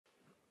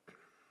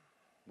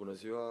Bună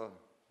ziua,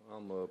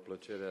 am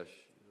plăcerea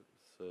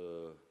să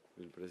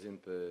îl prezint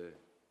pe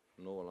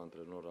noul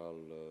antrenor al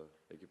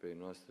echipei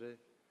noastre,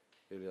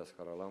 Elias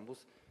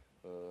Charalambous.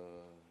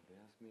 They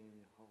ask me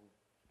how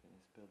can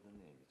I spell the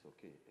name. It's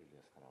okay,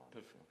 Elias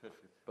Charalambous.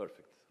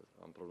 Perfect.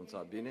 Am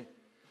pronunțat bine.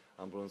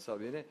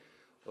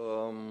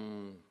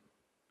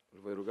 Îl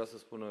voi ruga să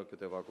spună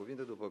câteva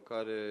cuvinte, după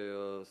care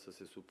să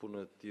se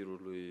supună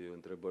tirului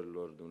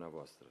întrebărilor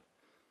dumneavoastră.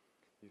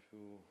 If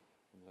you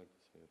would like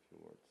to say a few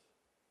words.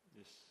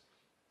 Yes.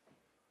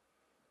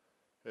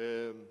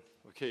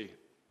 Okay.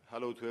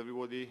 Hello to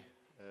everybody.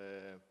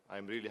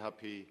 I'm really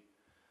happy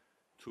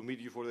to meet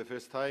you for the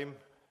first time,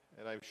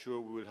 and I'm sure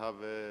we will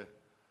have a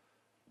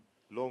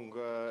long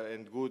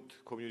and good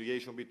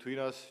communication between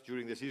us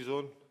during the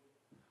season.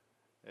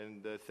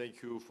 And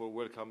thank you for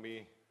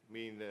welcoming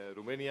me in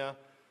Romania.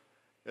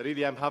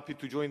 Really, I'm happy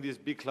to join this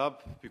big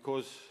club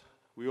because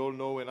we all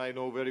know, and I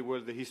know very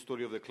well, the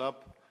history of the club.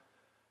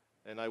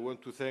 And I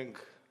want to thank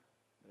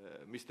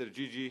Mr.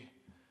 Gigi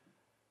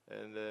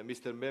and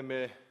Mr.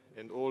 Meme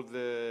and all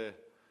the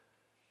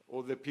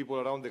people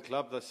around the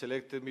club that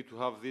selected me to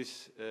have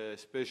this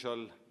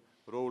special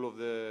role of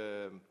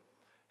the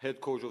head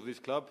coach of this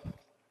club.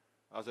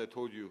 As I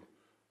told you,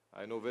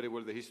 I know very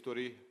well the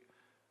history,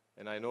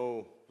 and I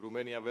know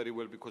Romania very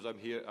well because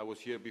I was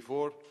here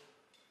before.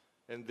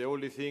 And the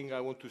only thing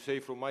I want to say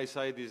from my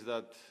side is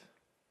that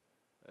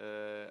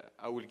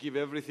I will give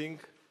everything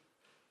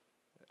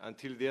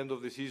until the end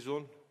of the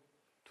season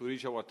to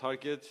reach our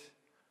targets,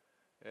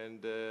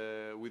 and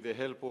with the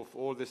help of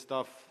all the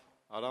staff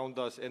around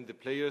us and the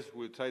players,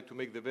 we'll try to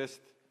make the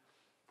best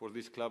for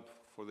this club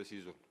for the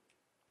season.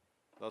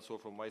 That's all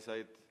from my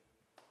side.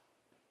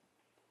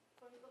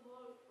 First of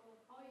all,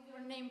 how is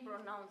your name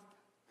pronounced?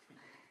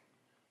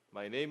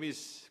 My name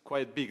is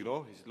quite big,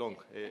 no? It's long.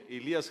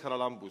 Elias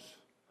Charalambous.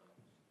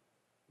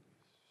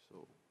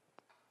 So,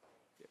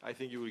 I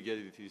think you will get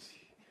it easy.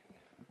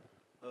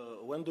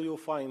 When do you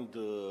find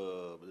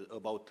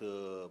about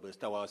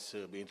Steawa's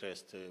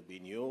interest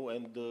in you,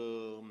 and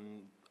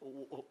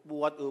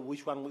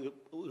which one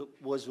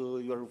was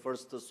your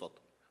first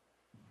thought?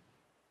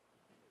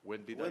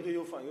 When do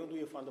you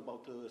find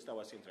about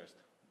Steawa's interest?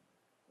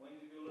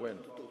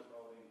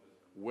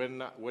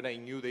 When I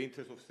knew the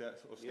interest of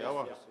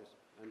Steaua? Yes.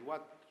 And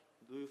what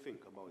do you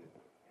think about it?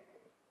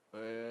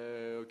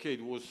 Okay,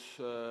 it was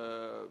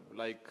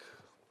like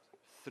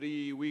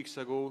 3 weeks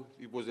ago.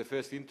 It was the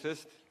first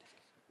interest.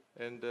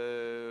 And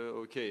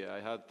okay, I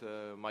had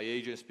my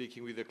agent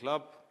speaking with the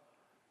club.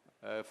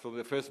 From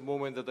the first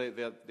moment that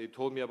they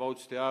told me about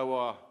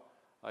Steaua,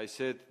 I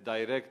said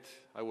direct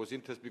I was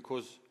interested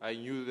because I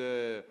knew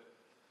the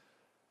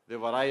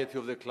variety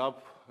of the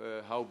club,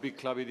 how big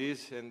club it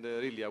is, and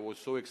really I was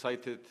so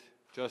excited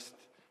just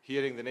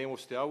hearing the name of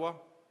Steaua,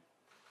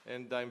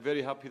 and I'm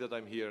very happy that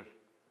I'm here.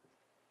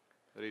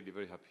 Really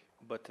very happy.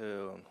 But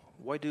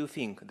why do you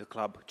think the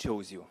club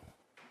chose you?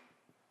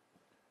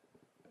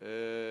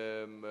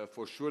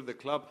 For sure the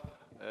club,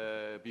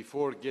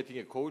 before getting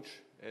a coach,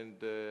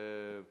 and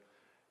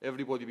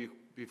everybody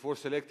before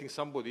selecting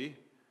somebody,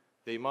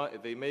 they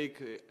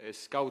make a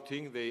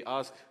scouting, they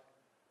ask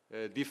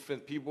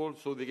different people,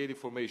 so they get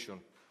information.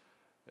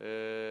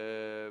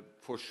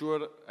 For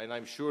sure, and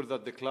I'm sure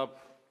that the club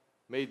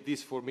made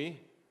this for me.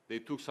 They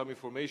took some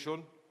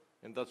information,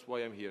 and that's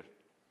why I'm here.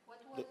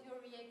 What was your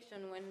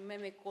reaction when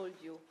Meme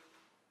called you?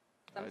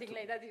 Something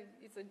like that,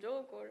 it's a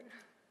joke, or?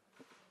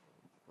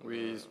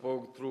 We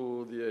spoke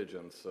through the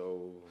agent,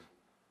 so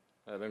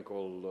I didn't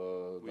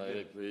call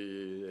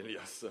directly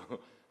Elias. So.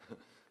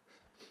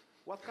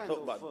 What kind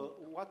of,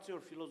 what's your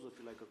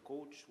philosophy like a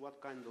coach?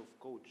 What kind of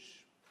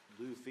coach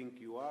do you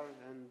think you are,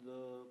 and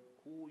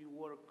who you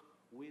work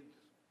with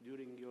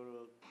during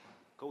your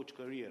coach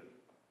career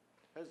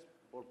as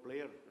or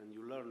player, and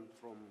you learn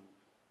from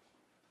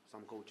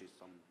some coaches,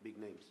 some big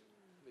names?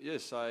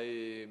 Yes,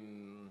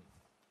 I'm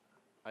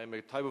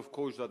a type of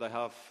coach that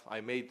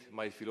I made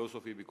my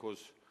philosophy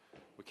because,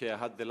 okay, I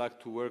had the luck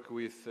to work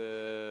with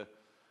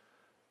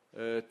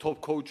top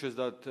coaches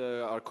that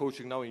are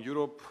coaching now in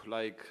Europe,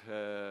 like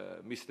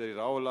Mr.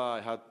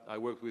 Iraola. I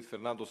worked with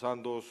Fernando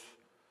Santos.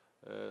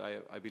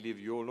 I believe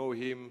you all know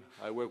him.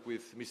 I worked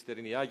with Mr.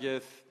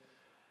 Iniaguez.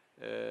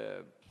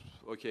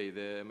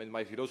 Okay,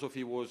 my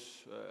philosophy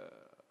was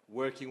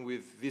working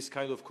with this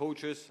kind of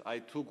coaches. I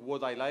took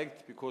what I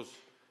liked because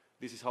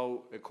this is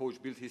how a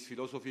coach builds his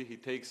philosophy. He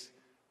takes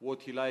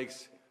what he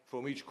likes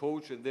from each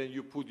coach, and then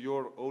you put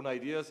your own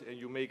ideas and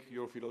you make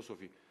your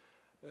philosophy.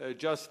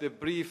 Just a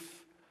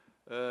brief,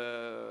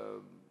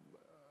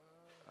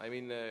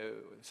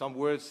 some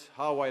words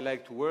how I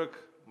like to work.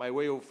 My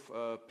way of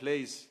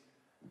plays,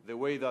 the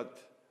way that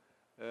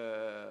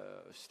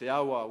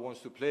Steaua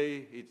wants to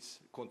play, it's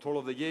control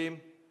of the game,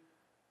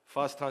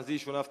 fast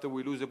transition after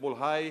we lose the ball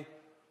high,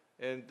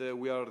 and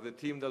we are the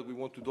team that we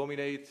want to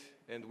dominate,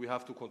 and we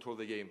have to control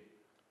the game.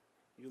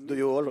 You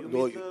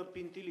meet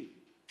Pintili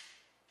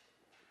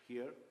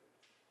here?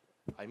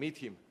 I meet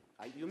him.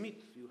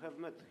 You have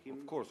met him?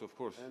 Of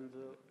course. And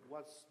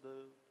what's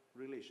the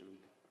relation with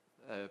him?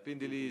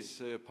 Pindili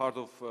is part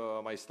of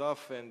my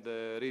staff, and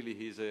really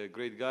he's a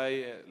great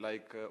guy,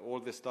 like all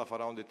the staff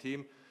around the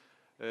team.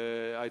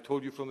 I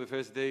told you from the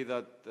first day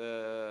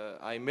that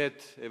I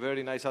met a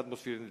very nice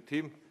atmosphere in the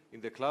team,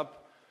 in the club,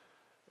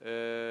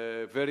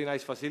 very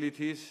nice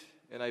facilities,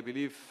 and I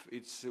believe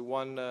it's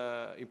one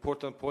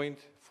important point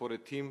for a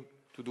team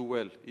to do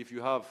well. If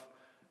you have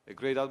a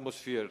great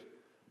atmosphere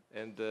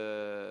and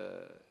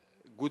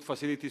good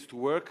facilities to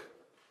work,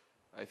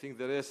 I think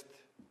the rest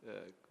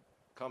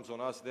comes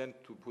on us then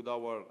to put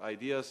our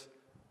ideas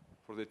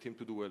for the team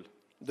to do well.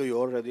 Do you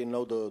already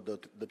know the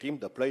team,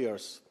 the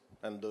players,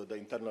 and the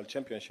internal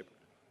championship?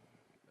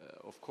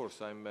 Of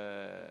course, I'm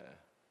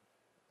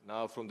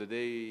now from the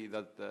day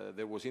that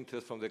there was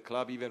interest from the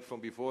club, even from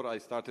before I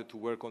started to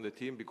work on the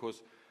team,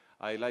 because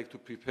I like to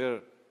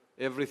prepare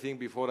everything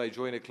before I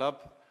join a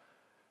club,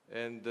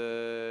 and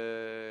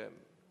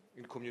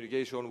in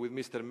communication with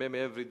Mr. Meme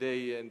every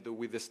day and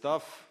with the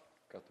staff.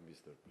 Cut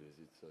Mr. Please,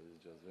 it's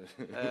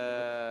just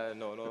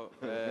No.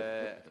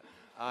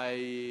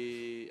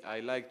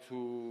 I like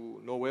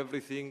to know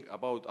everything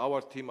about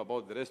our team,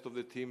 about the rest of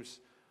the teams,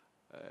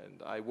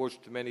 and I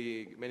watched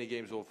many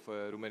games of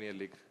Romanian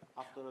League.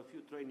 After a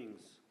few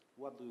trainings,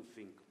 what do you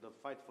think? The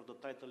fight for the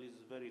title is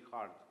very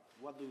hard.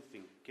 What do you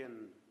think?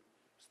 Can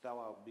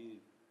Steaua be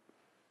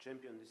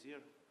champion this year?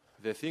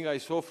 The thing I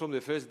saw from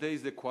the first day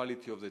is the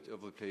quality of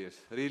the players.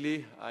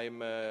 Really,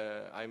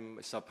 I'm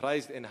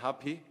surprised and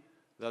happy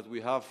that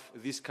we have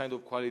this kind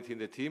of quality in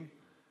the team.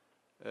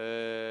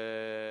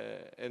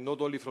 And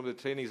not only from the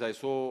trainings, I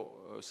saw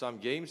some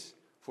games.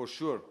 For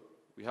sure,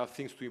 we have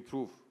things to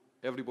improve.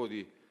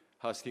 Everybody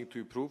has things to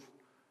improve.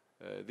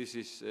 This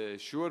is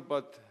sure,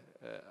 but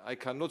I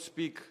cannot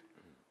speak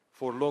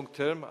for long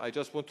term. I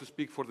just want to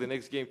speak for the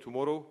next game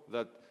tomorrow,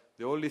 that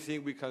the only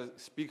thing we can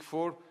speak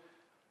for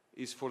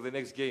is for the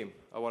next game.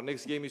 Our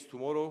next game is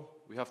tomorrow.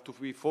 We have to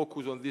be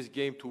focused on this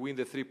game to win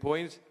the 3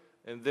 points,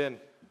 and then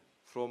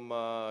from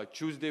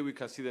Tuesday we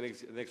can see the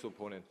next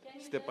opponent,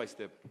 step by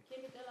step.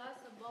 Can you tell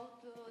us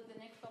about the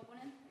next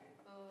opponent,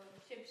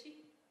 Sepsi?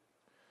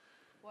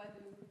 What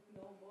do you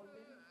know about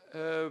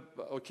them?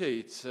 Okay,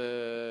 it's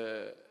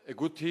a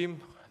good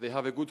team. They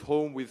have a good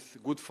home with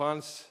good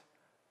fans.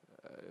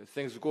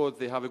 Thanks God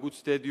they have a good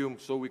stadium,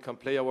 so we can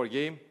play our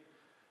game.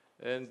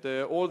 And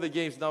all the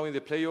games now in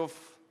the playoff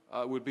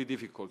will be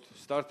difficult.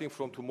 Starting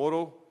from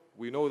tomorrow,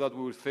 we know that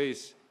we will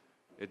face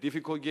a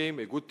difficult game,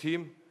 a good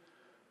team.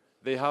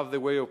 They have the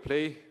way of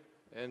play,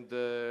 and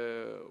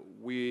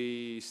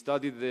we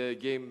studied the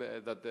game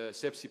that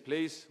Sepsi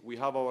plays. We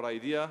have our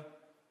idea,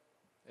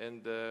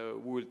 and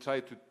we will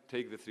try to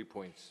take the 3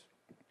 points.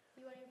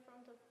 You are in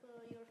front of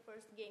your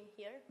first game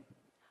here.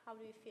 How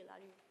do you feel? Are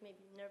you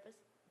maybe nervous?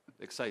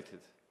 Excited.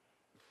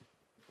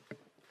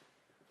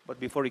 But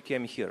before you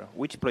came here,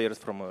 which players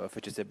from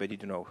FCSB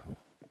did you know?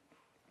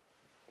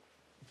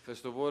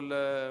 First of all,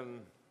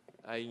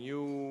 I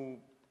knew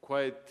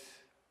quite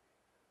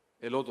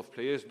a lot of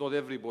players, not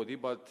everybody,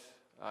 but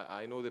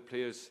I know the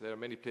players. There are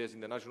many players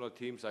in the national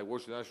teams. I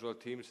watch the national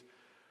teams.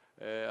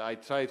 I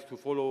tried to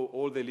follow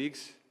all the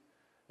leagues,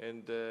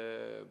 and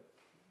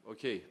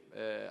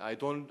I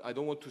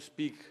don't want to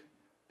speak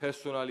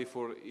personally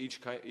for each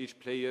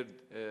player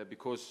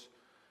because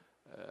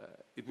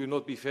it will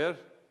not be fair.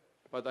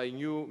 But I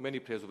knew many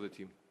players of the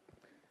team.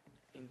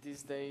 In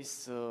these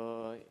days,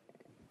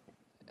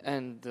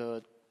 in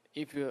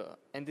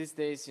these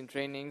days in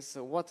trainings,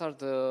 what are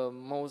the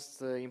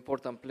most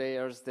important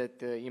players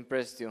that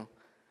impressed you?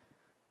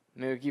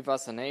 May you give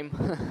us a name?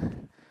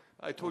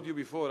 I told you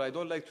before, I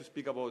don't like to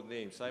speak about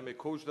names. I'm a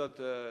coach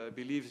that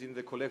believes in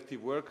the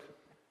collective work,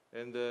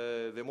 and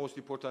the most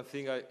important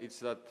thing is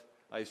that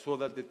I saw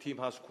that the team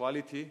has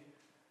quality,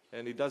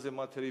 and it doesn't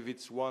matter if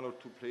it's 1 or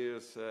 2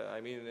 players.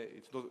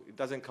 It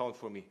doesn't count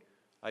for me.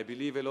 I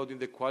believe a lot in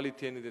the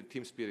quality and in the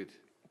team spirit.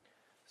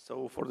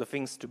 So for the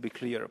things to be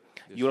clear,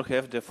 yes. You'll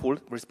have the full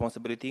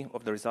responsibility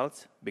of the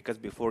results, because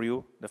before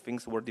you, the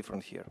things were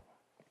different here.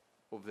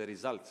 Of the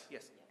results?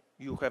 Yes.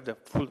 You have the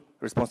full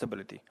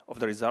responsibility of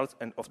the results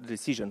and of the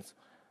decisions,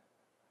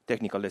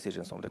 technical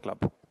decisions of the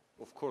club.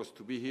 Of course,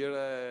 to be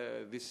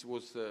here, this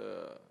was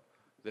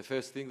the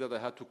first thing that I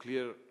had to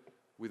clear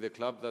with the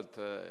club, that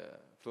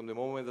from the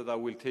moment that I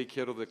will take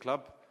care of the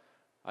club,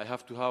 I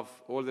have to have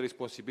all the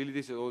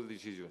responsibilities and all the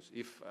decisions.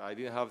 If I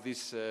didn't have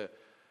this,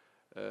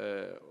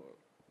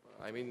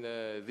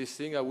 this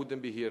thing, I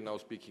wouldn't be here now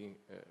speaking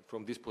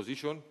from this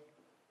position.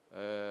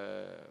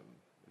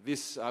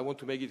 This, I want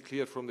to make it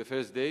clear from the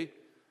first day,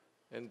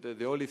 and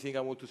the only thing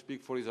I want to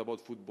speak for is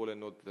about football and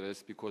not the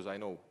rest, because I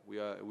know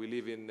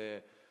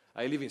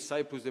I live in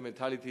Cyprus. The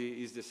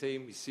mentality is the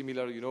same, is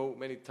similar.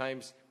 Many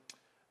times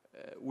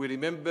we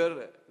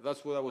remember.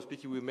 That's what I was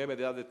speaking with Meme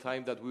the other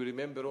time. That we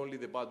remember only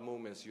the bad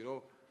moments.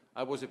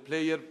 I was a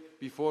player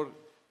before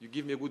you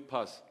give me a good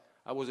pass.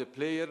 I was a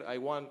player. I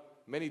won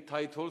many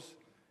titles,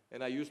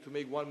 and I used to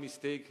make one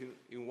mistake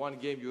in one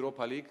game,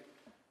 Europa League.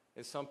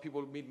 And some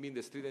people meet me in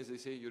the street and they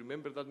say, "You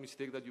remember that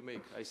mistake that you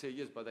make?" I say,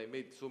 "Yes, but I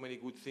made so many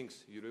good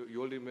things.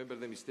 You only remember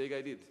the mistake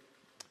I did."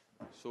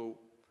 So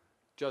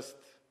just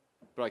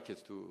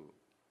brackets to.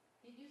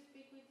 Did you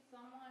speak with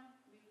someone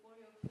before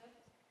you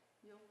accept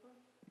the offer?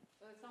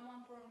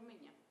 Someone from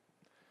Romania?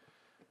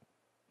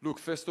 Look,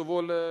 first of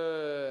all,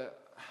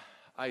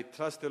 I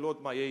trust a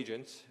lot my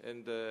agents,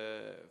 and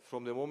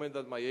from the moment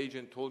that my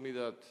agent told me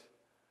that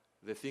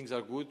the things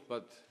are good,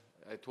 but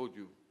I told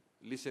you,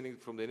 listening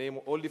from the name,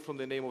 only from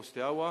the name of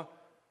Steaua,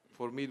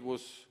 for me it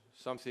was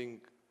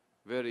something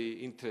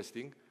very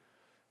interesting.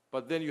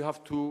 But then you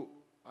have to,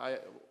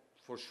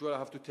 for sure I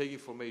have to take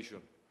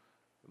information.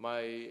 My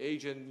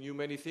agent knew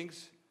many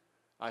things.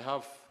 I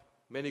have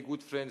many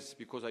good friends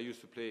because I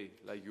used to play,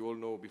 like you all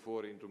know,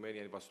 before in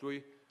Romania and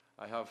Vaslui.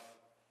 I have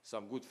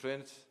some good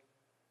friends.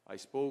 I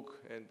spoke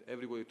and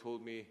everybody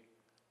told me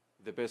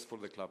the best for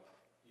the club.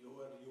 You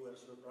were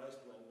surprised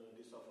when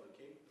this offer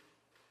came?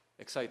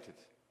 Excited.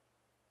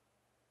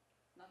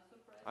 Not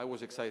surprised. I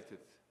was excited.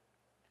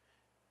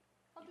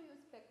 How do you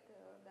expect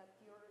that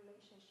your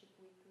relationship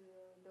with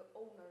the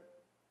owner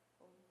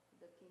of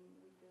the team,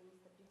 with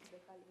Mr.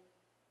 Becali,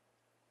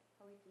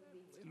 how it will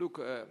be?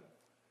 Look,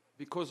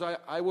 because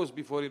I was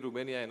before in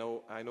Romania,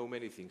 I know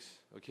many things.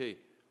 Okay,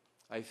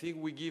 I think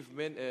we give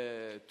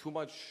too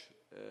much,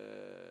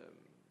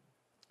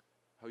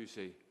 how you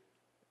say,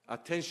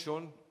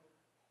 attention.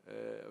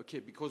 Okay,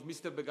 because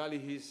Mr. Becali,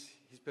 his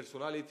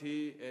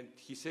personality, and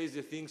he says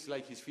the things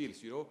like he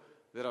feels. You know,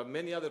 there are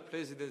many other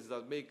presidents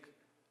that make,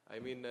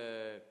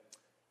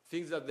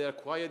 things that they are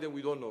quiet and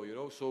we don't know. You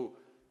know, so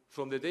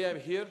from the day I'm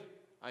here,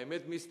 I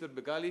met Mr.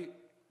 Becali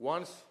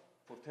once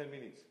for 10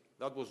 minutes.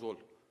 That was all.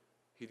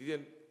 He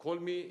didn't call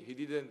me. He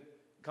didn't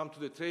come to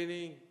the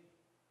training.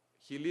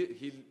 He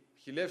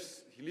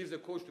leaves the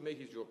coach to make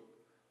his job.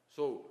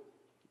 So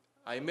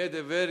I met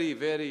a very,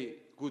 very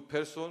good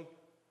person,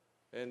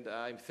 and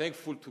I'm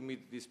thankful to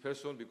meet this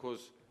person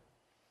because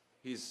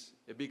he's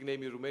a big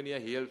name in Romania.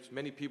 He helps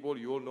many people,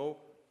 you all know,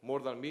 more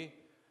than me.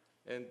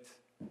 And,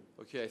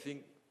 okay, I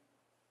think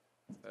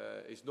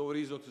it's no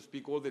reason to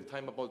speak all the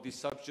time about this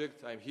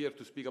subject. I'm here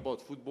to speak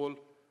about football,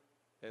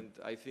 and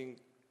I think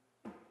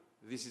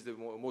this is the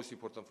most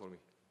important for me.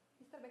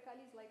 Mr.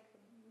 Becali is like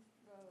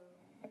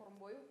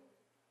Moromboiu?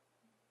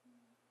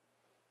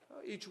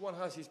 Each one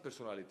has his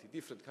personality,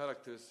 different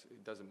characters.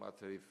 It doesn't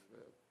matter if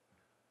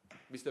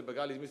Mr.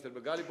 Becali is Mr.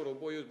 Becali,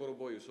 Boromboiu is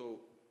Boromboiu. So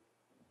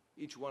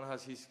each one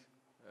has his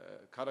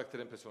character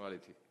and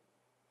personality.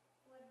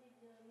 What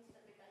did Mr.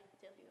 Becali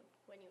tell you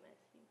when you met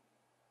him?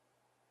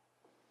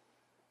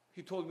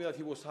 He told me that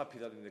he was happy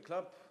that in the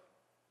club,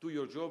 do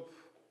your job,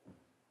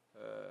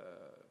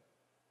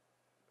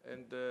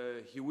 and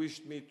he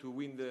wished me to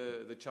win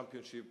the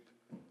championship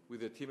with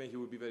the team, and he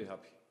would be very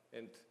happy.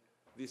 And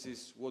this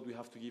is what we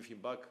have to give him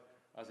back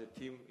as a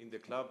team in the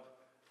club,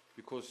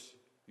 because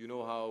you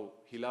know how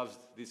he loves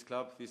this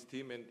club, this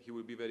team, and he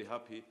will be very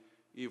happy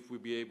if we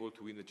be able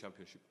to win the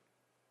championship.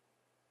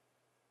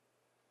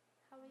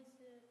 How is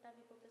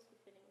Tavi Popescu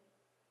feeling?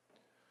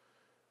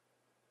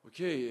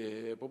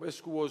 Okay,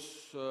 Popescu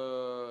was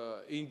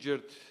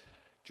injured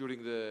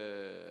during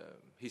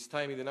his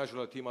time in the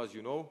national team, as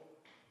you know.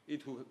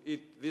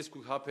 This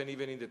could happen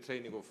even in the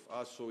training of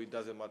us, so it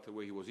doesn't matter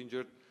where he was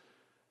injured.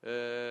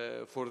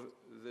 For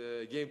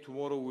the game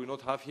tomorrow, we will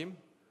not have him,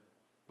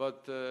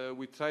 but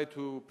we try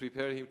to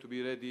prepare him to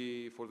be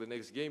ready for the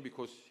next game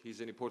because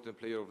he's an important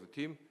player of the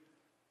team,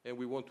 and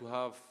we want to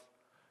have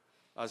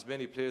as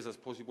many players as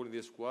possible in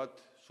the squad,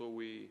 so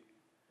we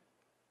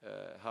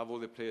have all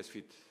the players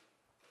fit.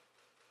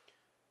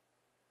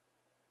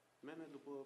 Mene, după